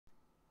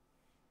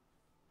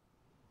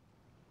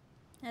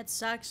It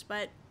sucks,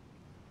 but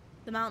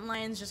the mountain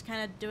lion's just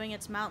kind of doing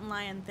its mountain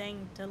lion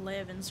thing to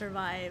live and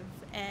survive,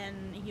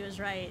 and he was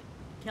right.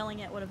 Killing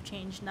it would have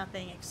changed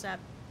nothing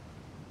except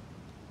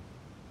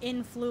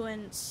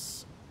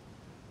influence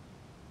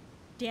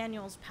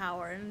Daniel's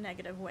power in a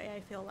negative way,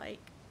 I feel like.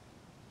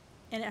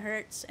 And it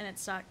hurts, and it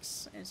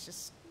sucks, and it's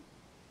just...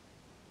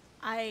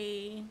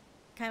 I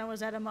kind of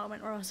was at a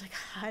moment where I was like,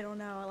 I don't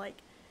know,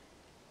 like...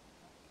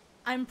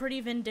 I'm pretty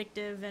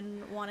vindictive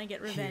and want to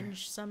get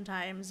revenge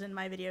sometimes in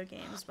my video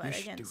games, but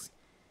against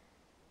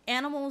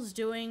animals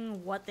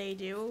doing what they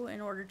do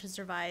in order to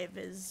survive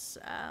is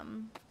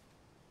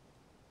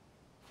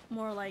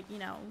more like, you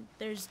know,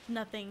 there's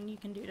nothing you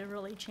can do to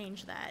really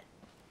change that.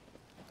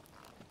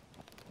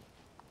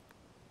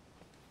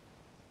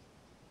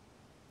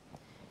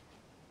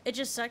 It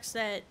just sucks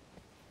that,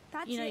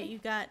 you know, you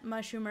got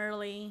Mushroom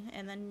early,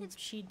 and then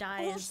she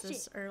dies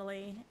this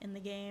early in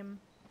the game,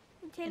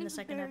 in the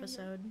second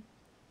episode.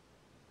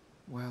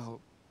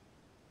 Well,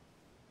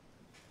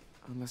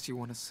 unless you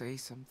want to say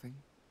something.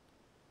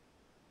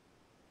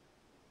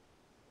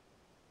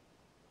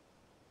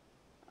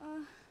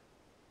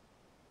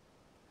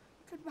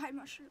 Goodbye,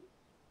 Mushroom.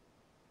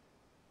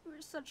 You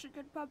were such a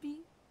good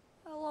puppy.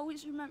 I'll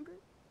always remember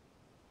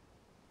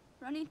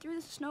running through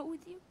the snow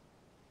with you,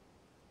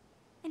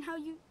 and how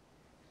you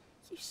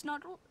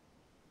snuggled,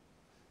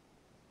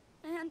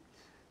 and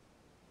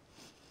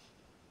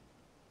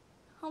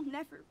I'll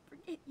never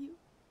forget you.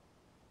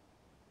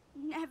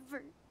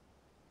 Never.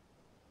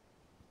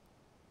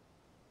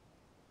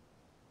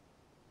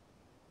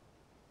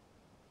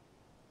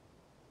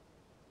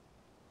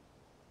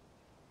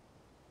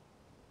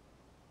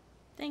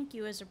 Thank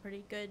you is a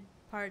pretty good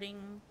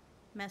parting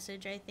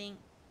message, I think.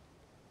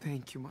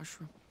 Thank you,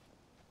 Mushroom,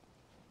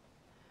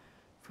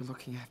 for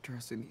looking after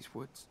us in these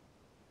woods.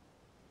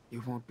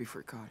 You won't be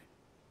forgotten.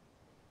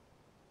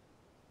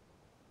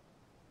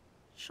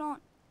 Sean,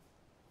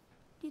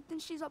 do you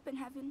think she's up in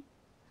heaven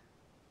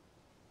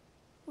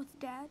with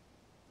Dad?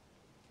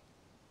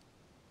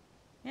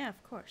 Yeah,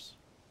 of course.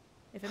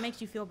 If it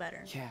makes you feel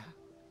better. Yeah.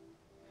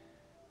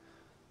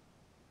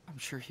 I'm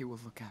sure he will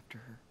look after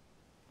her.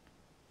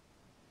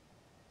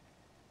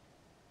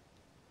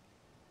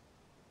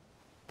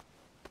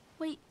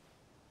 Wait.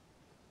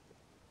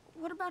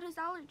 What about his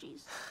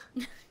allergies?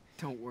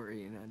 Don't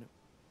worry, Nano.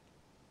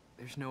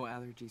 There's no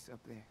allergies up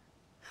there.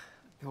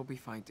 They'll be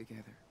fine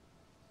together.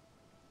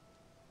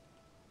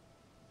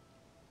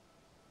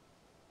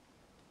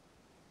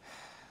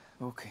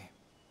 Okay.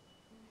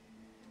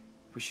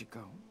 We should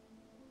go.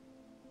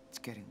 It's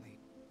getting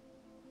late.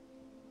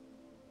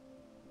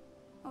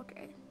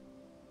 Okay.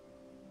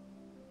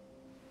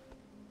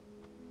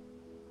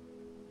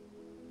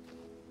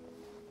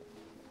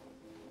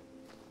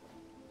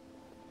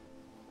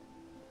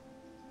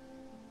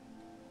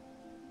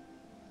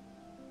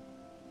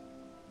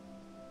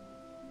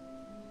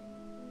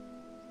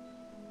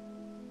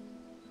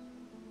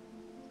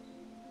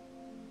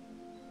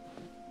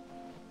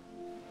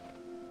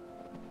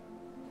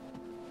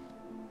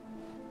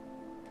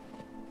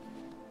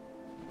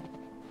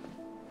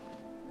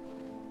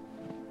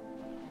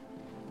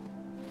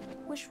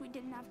 Wish we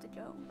didn't have to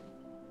go.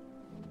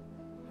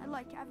 I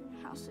like having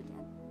a house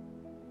again.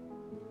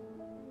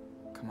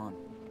 Come on.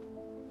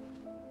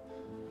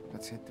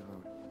 Let's hit the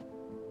road.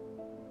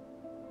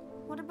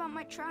 What about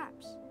my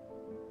traps?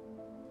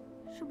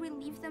 Should we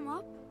leave them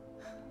up?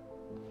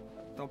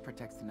 They'll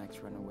protect the next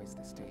runaways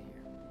that stay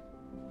here.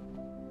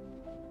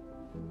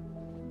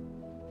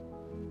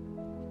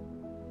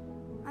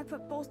 I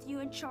put both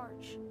you in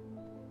charge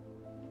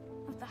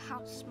of the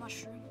house,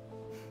 Mushroom.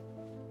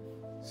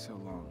 So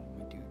long,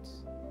 my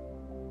dudes.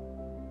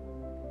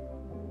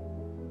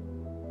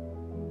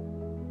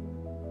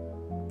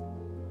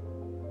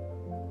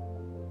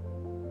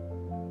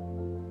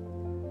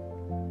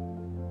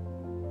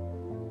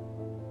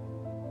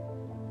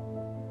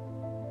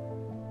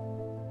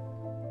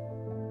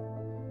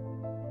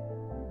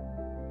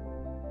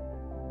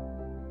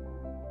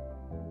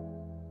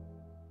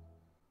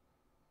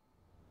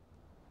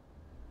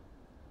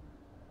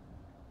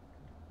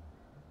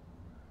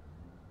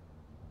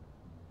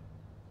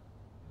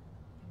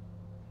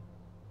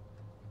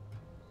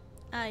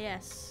 Ah,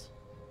 yes.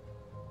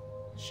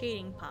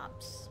 Shading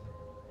pops.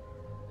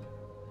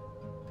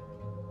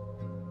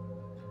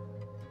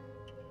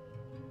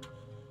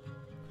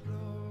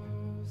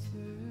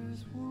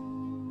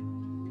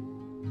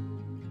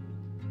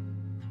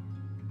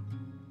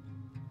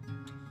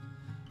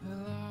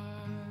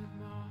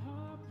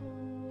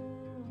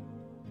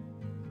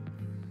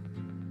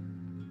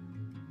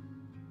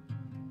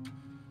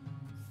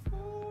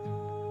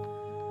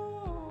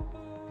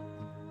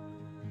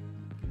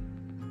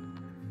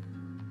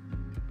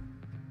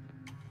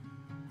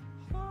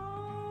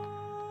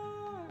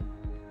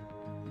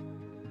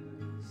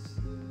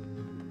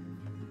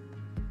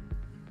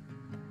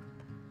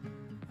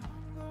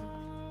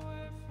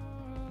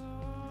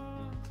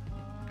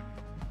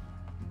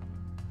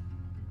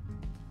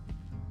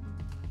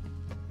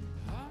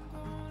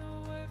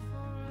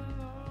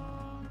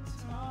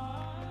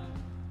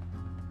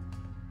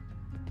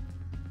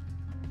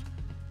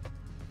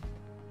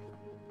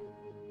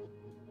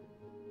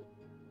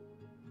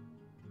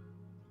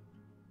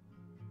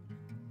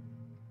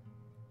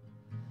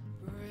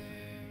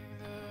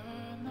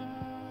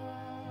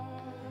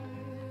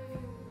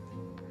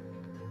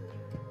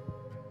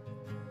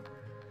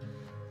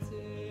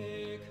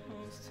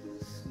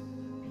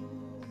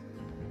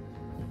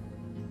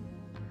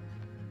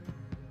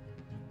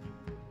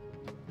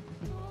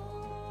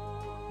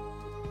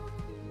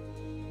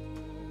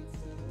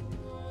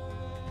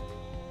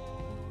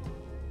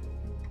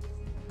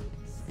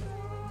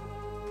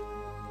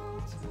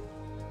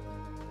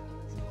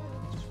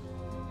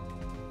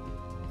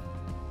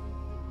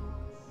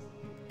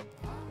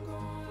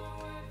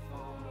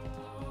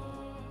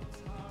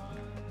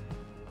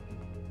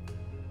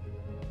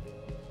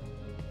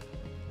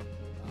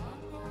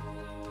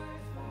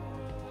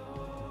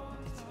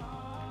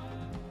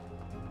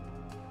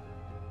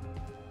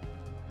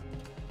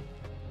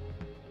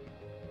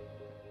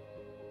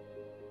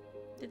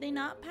 Did they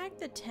not pack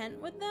the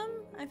tent with them?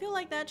 I feel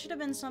like that should have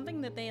been something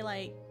that they,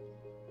 like,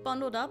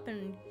 bundled up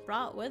and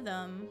brought with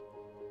them.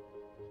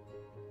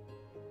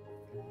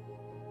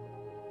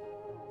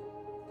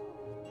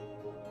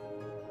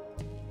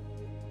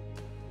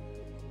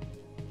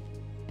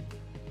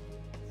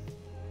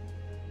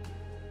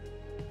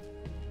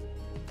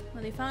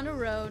 Well, they found a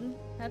road.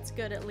 That's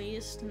good, at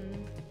least.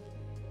 And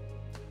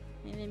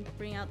they didn't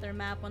bring out their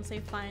map once they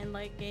find,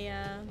 like,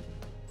 a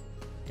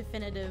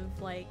definitive,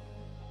 like,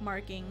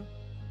 marking.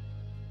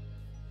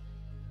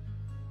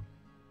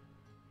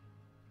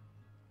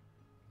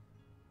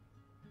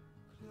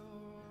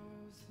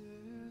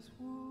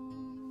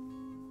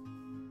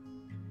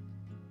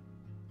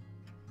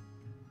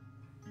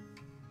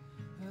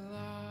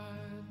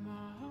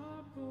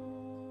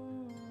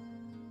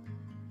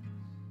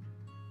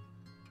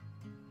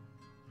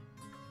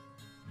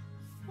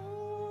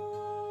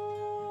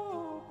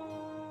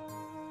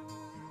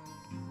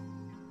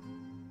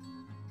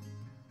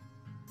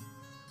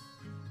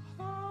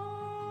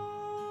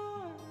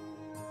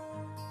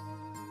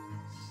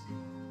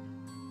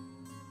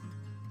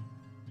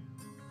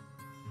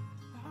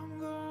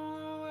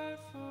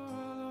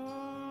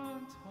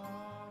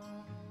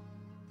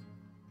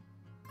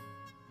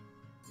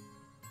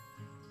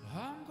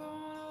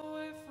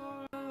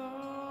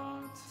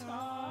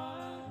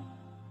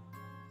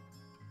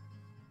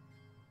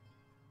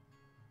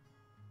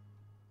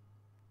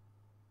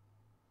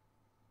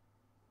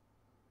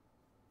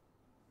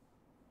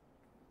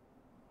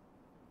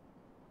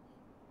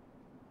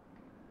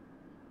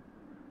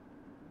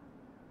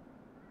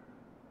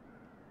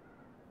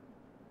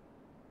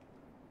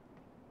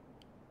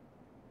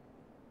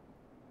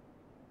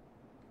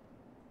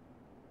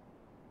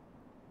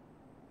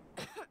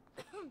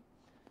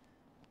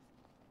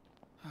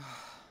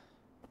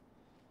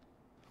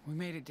 We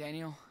made it,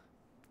 Daniel.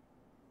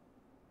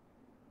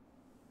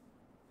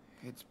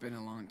 It's been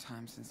a long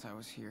time since I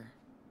was here.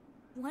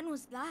 When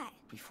was that?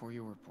 Before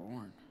you were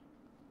born.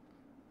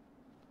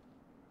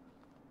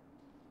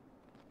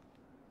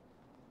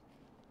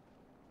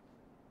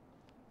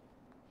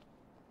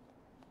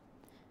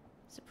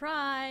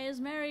 Surprise!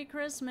 Merry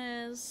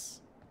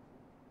Christmas!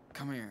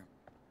 Come here.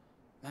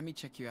 Let me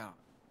check you out.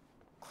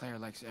 Claire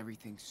likes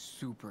everything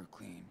super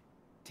clean.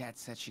 Dad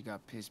said she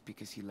got pissed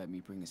because he let me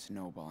bring a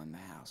snowball in the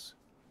house.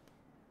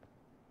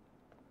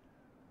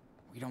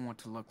 We don't want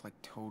to look like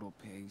total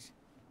pigs.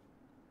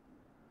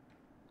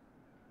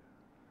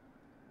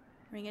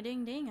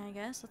 Ring-a-ding-ding, I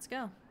guess. Let's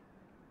go.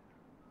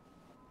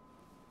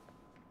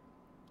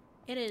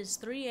 It is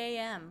 3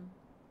 a.m.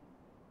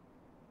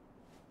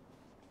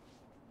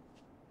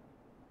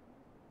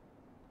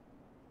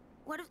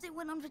 What if they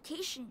went on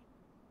vacation?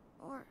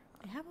 Or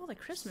I have all the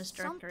Christmas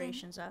something.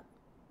 decorations up.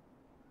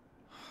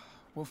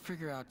 We'll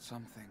figure out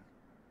something.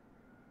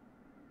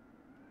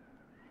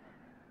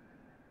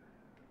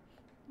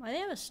 Why they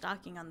have a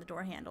stocking on the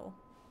door handle?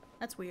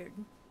 That's weird.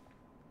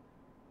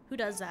 Who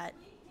does that?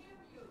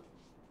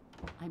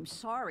 I'm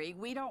sorry,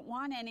 we don't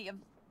want any of...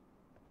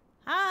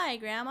 Hi,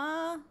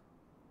 Grandma.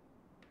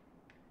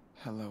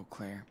 Hello,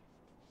 Claire.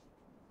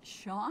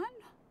 Sean?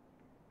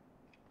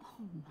 Oh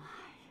my.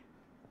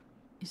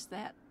 Is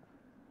that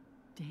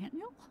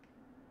Daniel?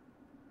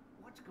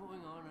 What's going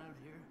on out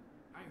here?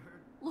 I heard...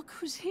 Look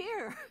who's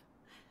here.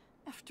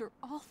 After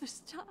all this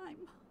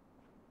time.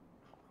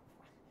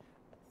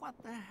 What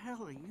the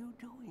hell are you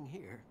doing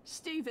here?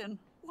 Stephen,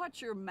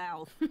 watch your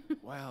mouth.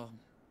 Well,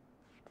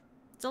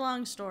 It's a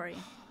long story.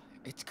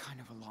 it's kind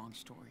of a long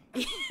story.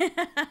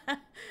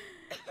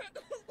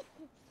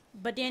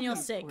 But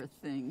Daniel's sick. Poor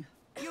thing.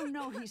 You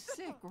know he's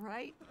sick,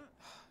 right?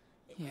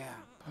 Yeah,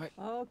 but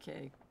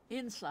Okay.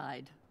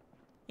 Inside.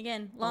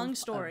 Again, long Both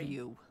story. of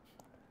you.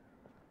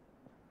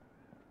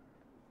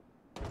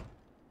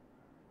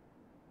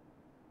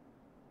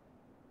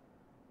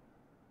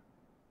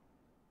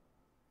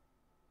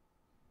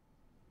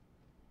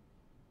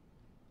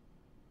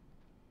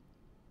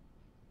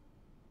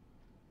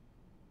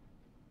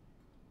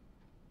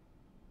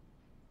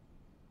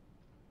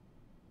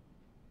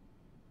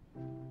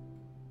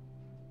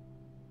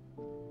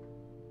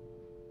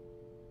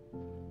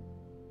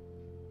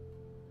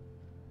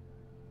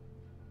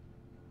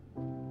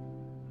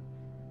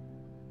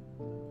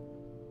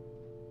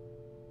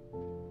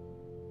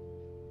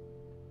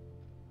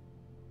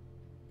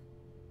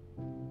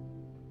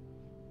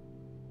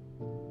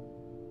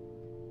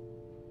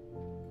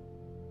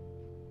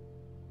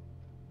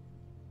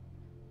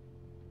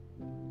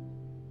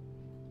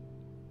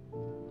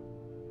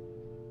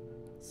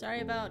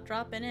 Sorry about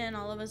dropping in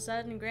all of a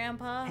sudden,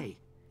 Grandpa. Hey,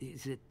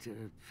 is it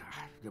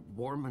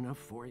warm enough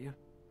for you?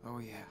 oh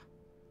yeah,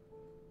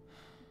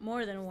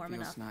 More than warm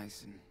feels enough.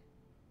 nice and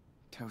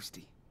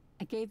toasty.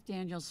 I gave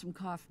Daniel some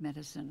cough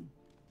medicine,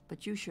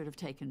 but you should have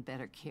taken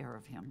better care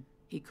of him.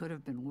 He could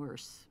have been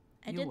worse.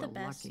 I You did were the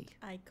best lucky.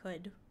 I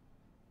could.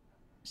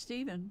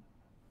 Stephen,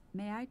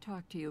 may I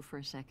talk to you for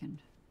a second?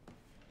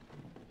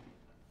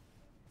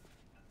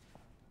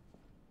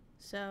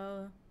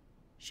 So,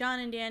 Sean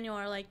and Daniel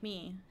are like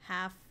me,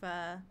 half,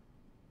 So,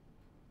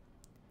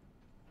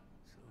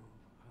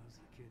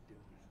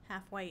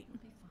 half white. It'll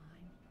be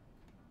fine.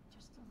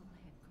 Just a little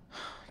head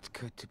cold. It's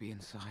good to be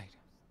inside.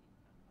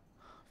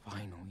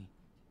 Finally.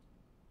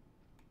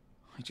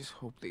 I just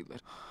hope they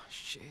let...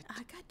 shit.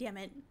 God damn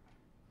it.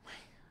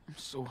 I'm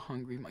so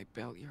hungry, my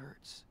belly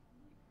hurts.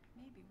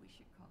 Maybe we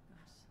should call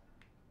Gus.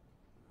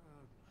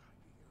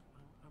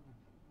 I'm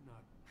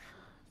not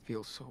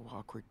Feels so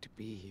awkward to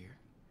be here.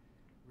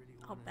 really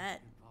I'll wanna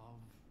bet. involve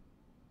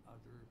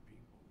other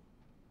people.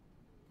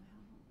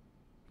 Well,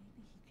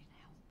 maybe he can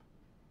help.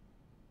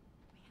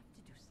 We have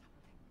to do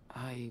something.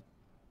 I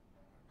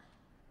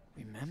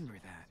remember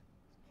that.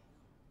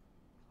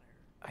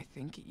 I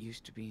think it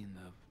used to be in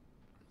the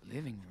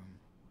living room.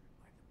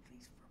 By the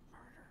police for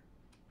murder.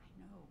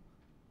 I know.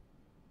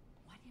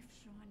 What if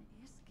Sean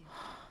is guilty?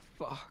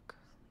 Fuck.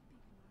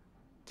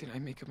 Did I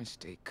make a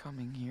mistake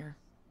coming here?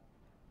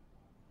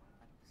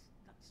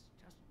 Let's just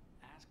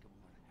ask him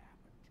what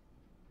happened.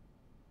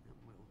 Then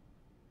we'll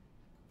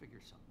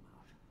figure something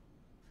out.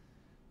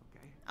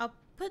 Okay? I'll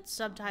put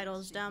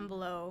subtitles down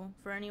below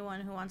for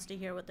anyone who wants to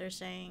hear what they're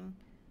saying.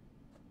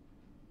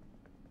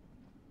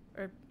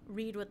 Or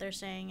read what they're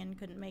saying and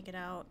couldn't make it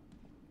out.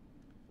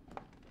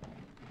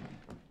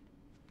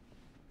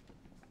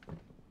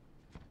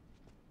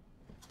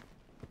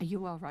 Are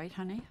you all right,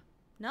 honey?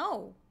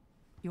 No,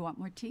 You want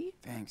more tea?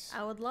 Thanks.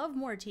 I would love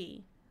more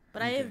tea.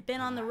 But I'm I have good.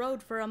 been on the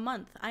road for a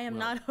month. I am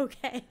Well- not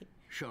okay.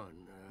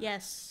 Sean,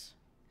 Yes.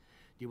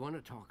 do you want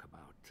to talk about...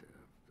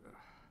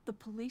 The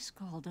police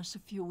called us a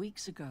few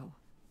weeks ago.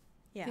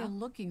 Yeah. They're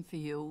looking for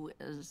you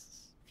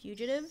as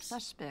Fugitives?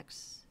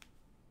 suspects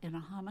in a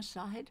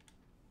homicide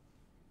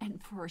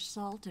and for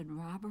assault and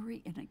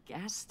robbery in a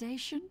gas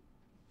station.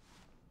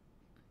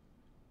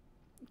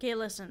 Okay,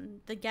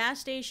 listen. The gas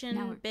station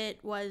Now,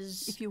 bit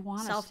was If you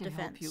want us to self-defense.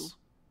 help you,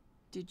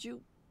 did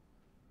you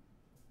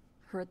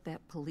hurt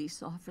that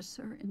police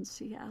officer in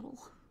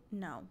Seattle?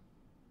 No.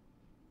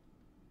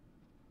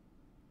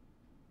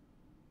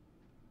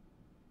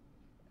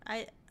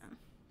 I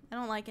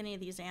don't like any of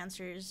these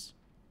answers,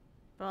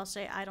 but I'll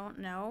say I don't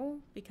know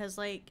because,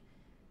 like,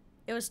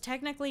 it was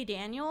technically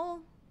Daniel.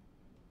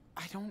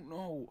 I don't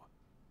know.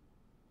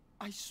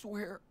 I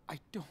swear I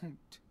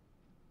don't.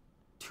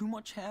 Too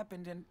much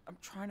happened and I'm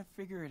trying to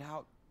figure it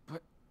out,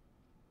 but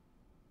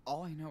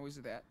all I know is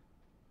that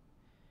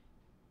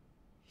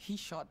he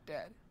shot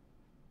Dad.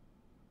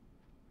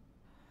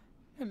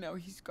 And now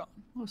he's gone.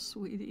 Oh,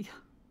 sweetie.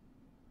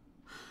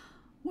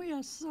 We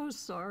are so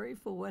sorry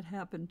for what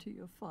happened to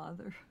your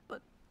father,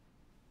 but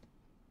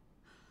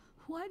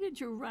why did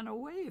you run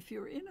away if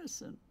you're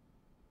innocent?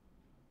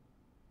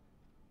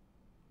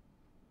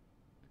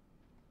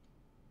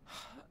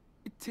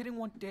 I didn't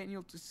want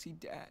Daniel to see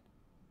Dad.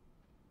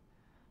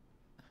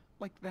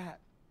 Like that.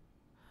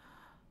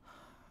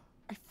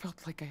 I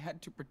felt like I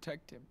had to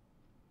protect him.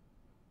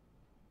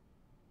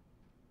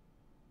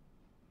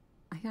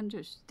 I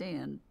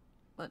understand,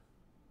 but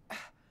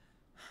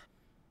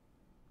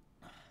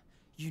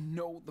You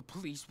know the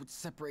police would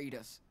separate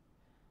us.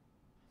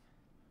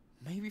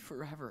 Maybe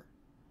forever.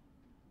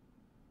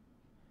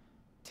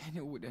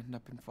 Daniel would end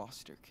up in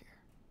foster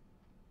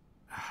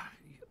care.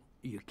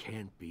 You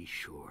can't be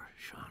sure,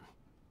 Sean.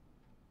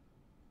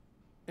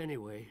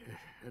 Anyway,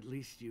 at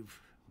least you've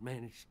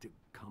managed to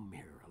come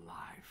here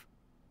alive.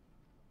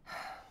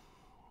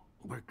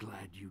 We're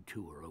glad you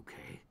two are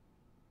okay.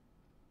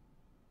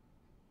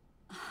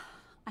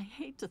 I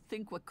hate to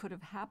think what could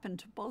have happened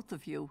to both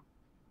of you.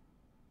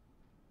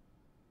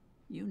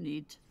 You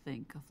need to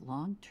think of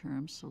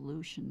long-term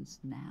solutions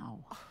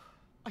now.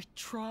 I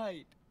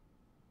tried.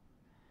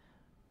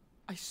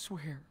 I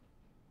swear.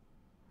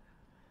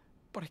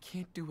 But I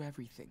can't do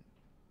everything.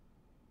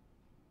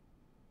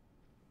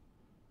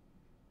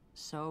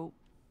 So,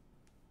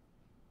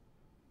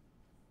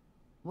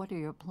 what are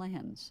your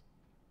plans?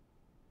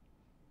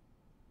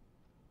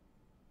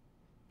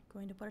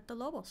 Going to Puerto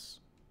Lobos.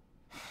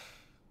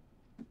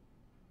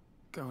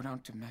 Go down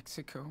to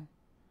Mexico.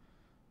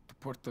 To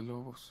Puerto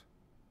Lobos.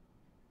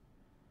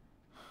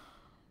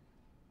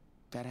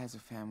 Dad has a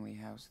family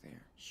house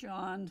there.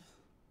 Sean,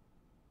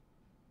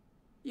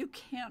 you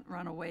can't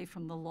run away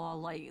from the law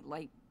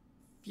like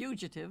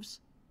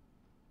fugitives.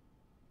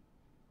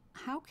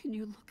 How can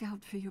you look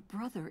out for your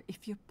brother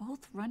if you're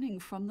both running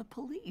from the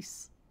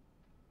police?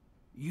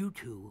 You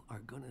two are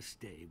gonna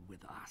stay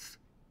with us.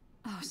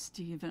 Oh,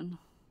 Stephen.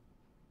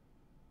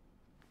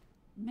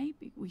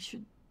 Maybe we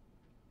should...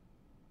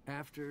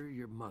 After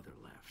your mother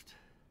left,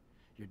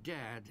 your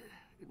dad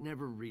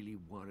never really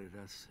wanted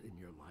us in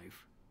your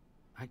life.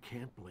 I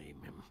can't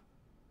blame him.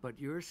 But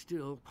you're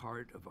still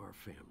part of our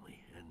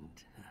family, and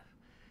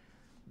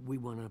we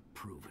want to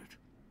prove it,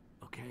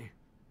 okay?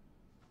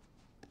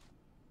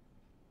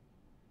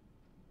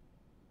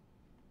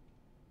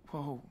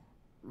 Whoa,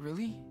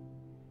 really?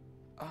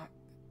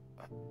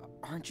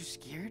 Aren't you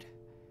scared?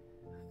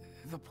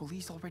 The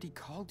police already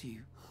called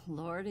you.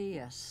 Lordy,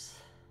 yes.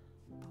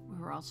 But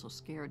we're also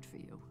scared for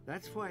you.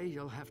 That's why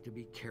you'll have to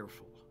be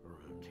careful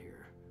around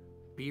here.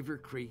 Beaver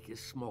Creek is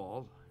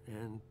small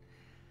and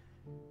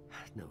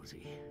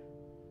nosy.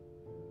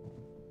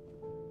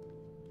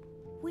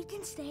 We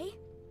can stay?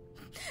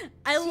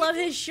 I love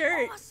his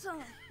shirt. Awesome.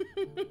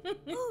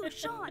 Ooh,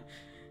 Sean,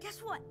 guess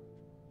what?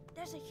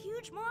 There's a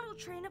huge model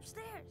train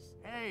upstairs.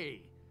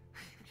 Hey,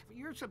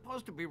 you're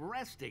supposed to be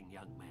resting,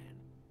 young man.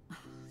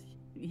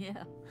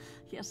 Yeah,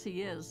 yes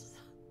he is.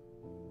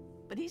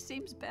 But he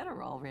seems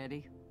better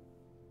already.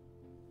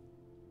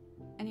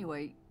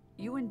 Anyway,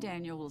 you and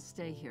Daniel will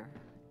stay here.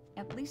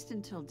 At least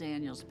until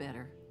Daniel's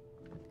better.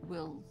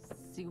 We'll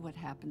see what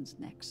happens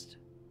next.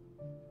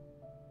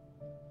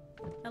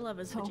 I love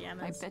his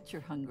pajamas. I bet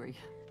you're hungry.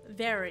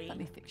 Very. Let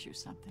me fix you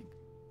something.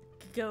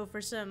 Go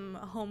for some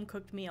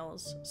home-cooked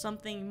meals.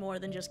 Something more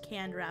than just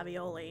canned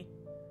ravioli.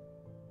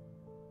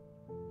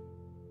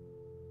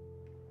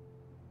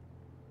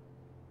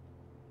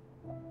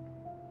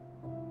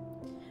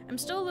 I'm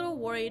still a little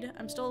worried.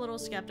 I'm still a little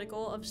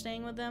skeptical of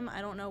staying with them.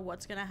 I don't know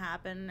what's gonna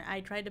happen.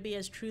 I tried to be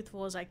as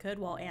truthful as I could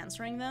while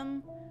answering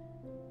them.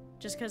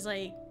 Just because,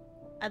 like,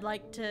 I'd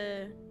like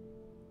to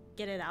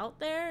get it out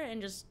there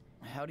and just...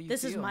 How do you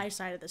This feel? is my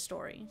side of the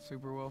story.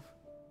 Superwolf?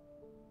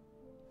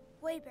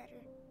 Way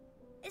better.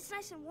 It's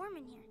nice and warm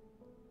in here.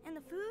 And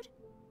the food?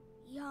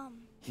 Yum.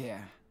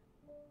 Yeah.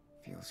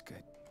 Feels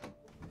good.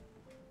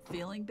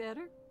 Feeling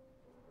better?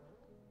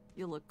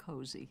 You look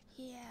cozy.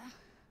 Yeah.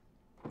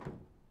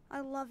 I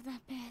love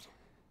that bed.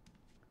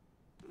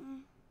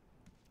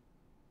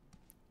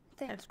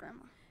 Thanks,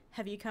 Grandma.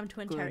 Have you come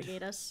to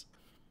interrogate us?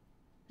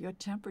 Your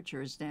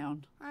temperature is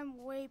down.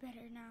 I'm way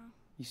better now.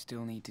 You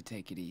still need to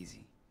take it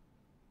easy.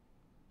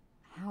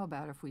 How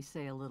about if we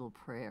say a little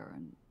prayer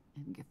and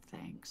give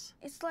thanks?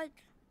 It's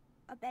like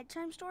a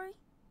bedtime story,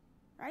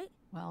 right?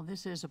 Well,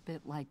 this is a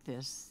bit like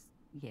this,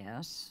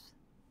 yes.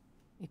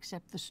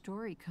 Except the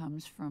story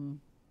comes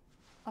from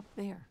up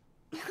there.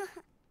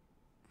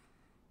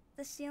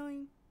 The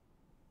ceiling.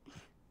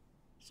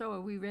 So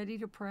are we ready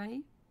to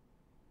pray?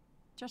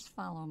 Just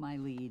follow my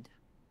lead.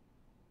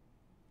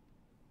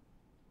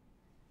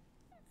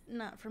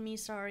 Not for me,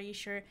 sorry,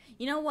 sure.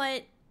 You know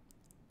what?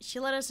 She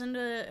let us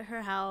into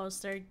her house.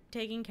 They're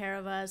taking care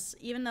of us.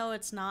 Even though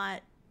it's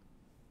not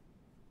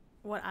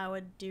what I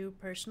would do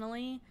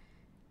personally,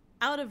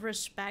 out of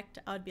respect,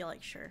 I would be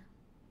like, sure.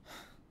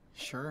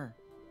 Sure.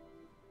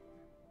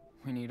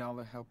 We need all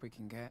the help we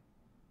can get.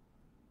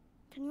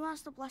 Can you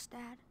ask the blessed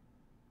Dad?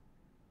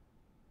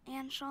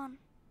 And Sean.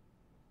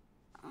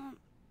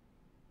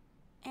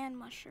 And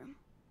Mushroom.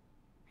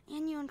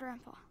 And you and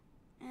Grandpa.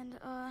 And,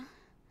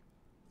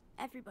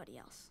 everybody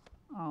else.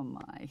 Oh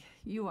my,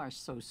 you are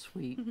so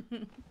sweet.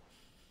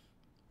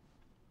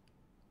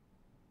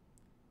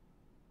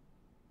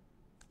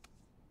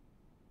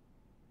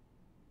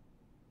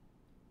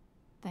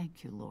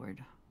 Thank you,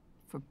 Lord,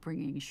 for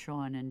bringing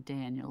Sean and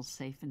Daniel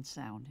safe and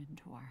sound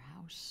into our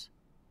house.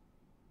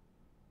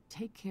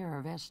 Take care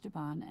of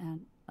Esteban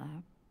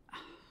and,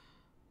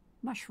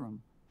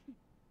 Mushroom.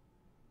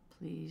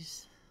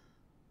 Please,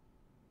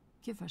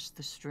 give us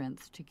the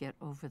strength to get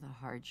over the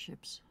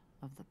hardships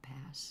of the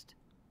past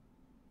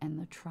and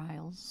the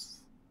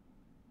trials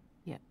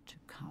yet to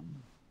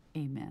come.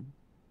 Amen.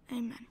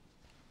 Amen.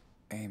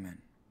 Amen.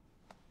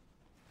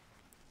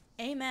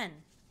 Amen.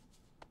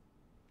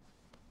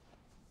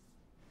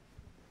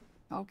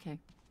 Okay.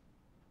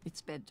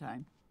 It's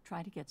bedtime.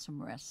 Try to get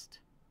some rest.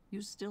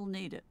 You still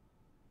need it.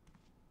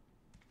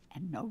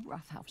 And no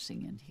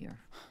roughhousing in here.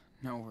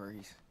 No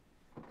worries.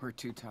 We're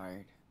too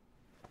tired.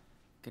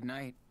 Good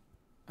night.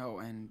 Oh,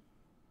 and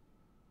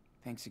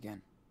thanks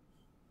again.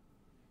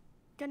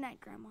 Good night,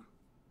 Grandma.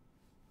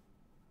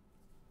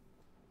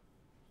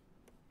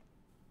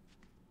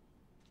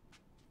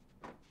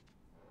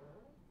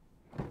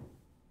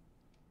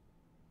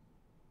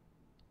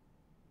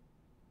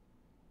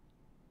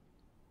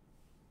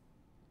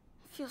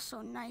 Feels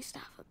so nice to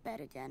have a bed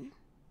again.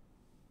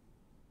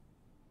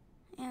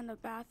 And a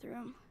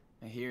bathroom.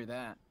 I hear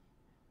that.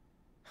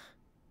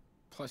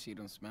 Plus, you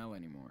don't smell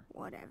anymore.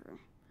 Whatever.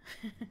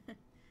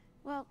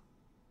 Well,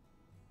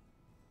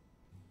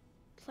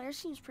 Claire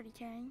seems pretty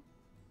caring.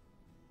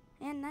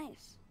 And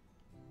nice.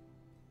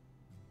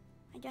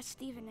 I guess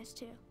Steven is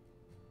too.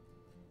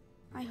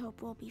 I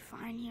hope we'll be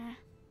fine here.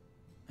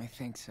 I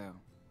think so.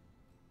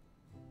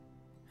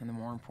 And the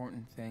more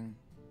important thing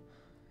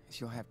is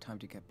you'll have time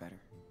to get better.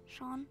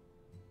 Sean?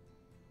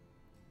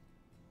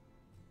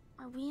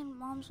 Are we in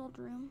Mom's old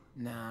room?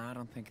 Nah, I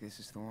don't think this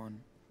is the one.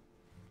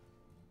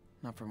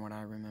 Not from what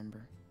I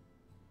remember.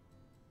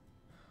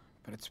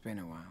 But it's been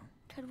a while.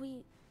 Could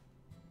we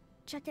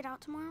check it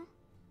out tomorrow?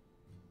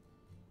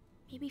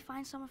 Maybe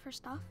find some of her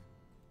stuff?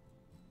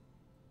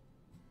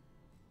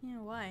 Yeah,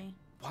 why?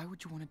 Why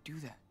would you want to do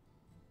that?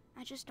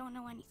 I just don't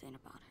know anything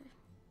about her.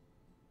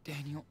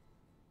 Daniel,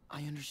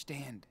 I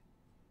understand.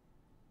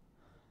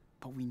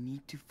 But we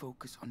need to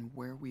focus on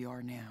where we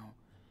are now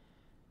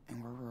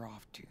and where we're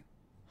off to.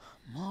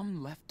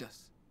 Mom left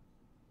us.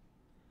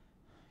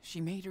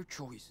 She made her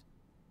choice.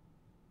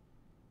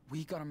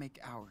 We gotta make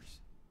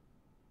ours.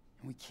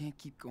 And we can't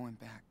keep going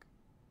back.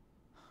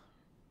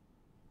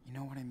 You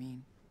know what I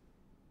mean?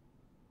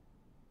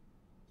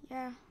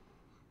 Yeah.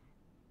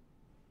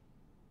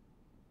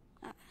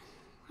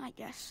 I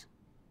guess.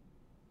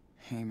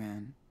 Hey,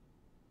 man.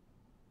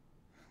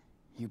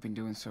 You've been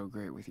doing so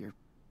great with your...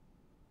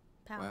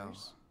 Powers. Well,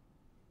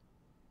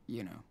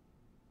 you know.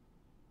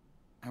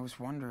 I was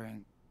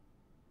wondering...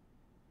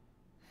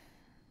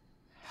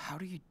 How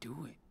do you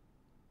do it?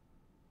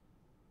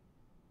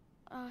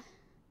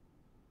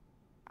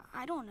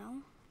 I don't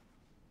know.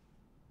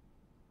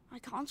 I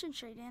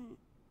concentrate and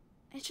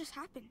it just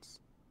happens.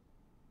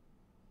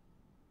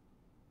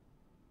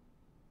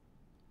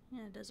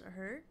 Yeah, does it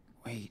hurt?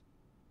 Wait.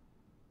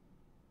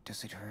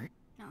 Does it hurt?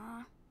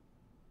 Nah.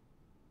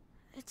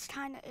 It's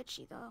kinda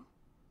itchy though.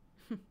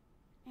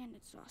 And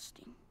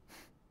exhausting.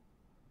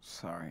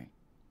 Sorry.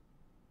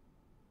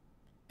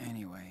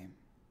 Anyway.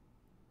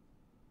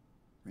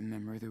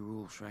 Remember the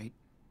rules, right?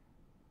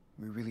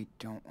 We really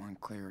don't want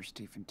Claire or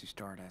Stephen to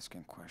start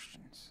asking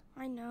questions.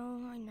 I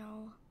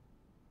know.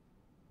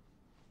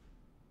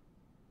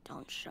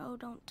 Don't show,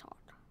 don't talk.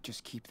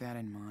 Just keep that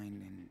in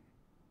mind and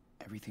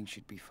everything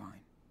should be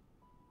fine.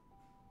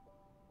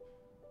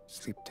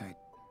 Sleep tight,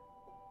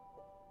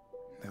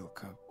 little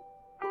cub.